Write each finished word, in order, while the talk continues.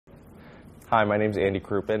Hi, my name is Andy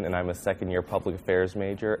Krupin, and I'm a second-year public affairs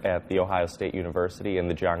major at The Ohio State University in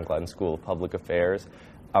the John Glenn School of Public Affairs.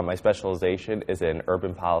 My specialization is in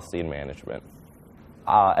urban policy and management.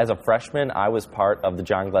 As a freshman, I was part of the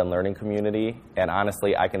John Glenn learning community, and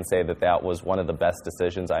honestly, I can say that that was one of the best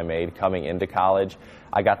decisions I made coming into college.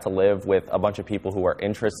 I got to live with a bunch of people who are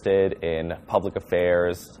interested in public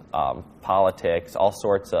affairs, politics, all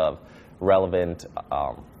sorts of relevant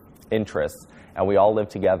interests, and we all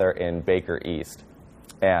lived together in Baker East.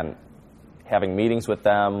 And having meetings with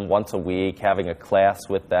them once a week, having a class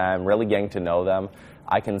with them, really getting to know them,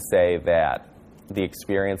 I can say that the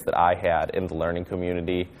experience that I had in the learning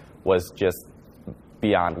community was just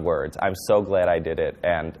beyond words. I'm so glad I did it,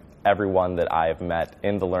 and everyone that I have met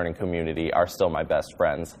in the learning community are still my best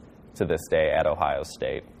friends to this day at Ohio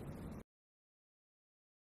State.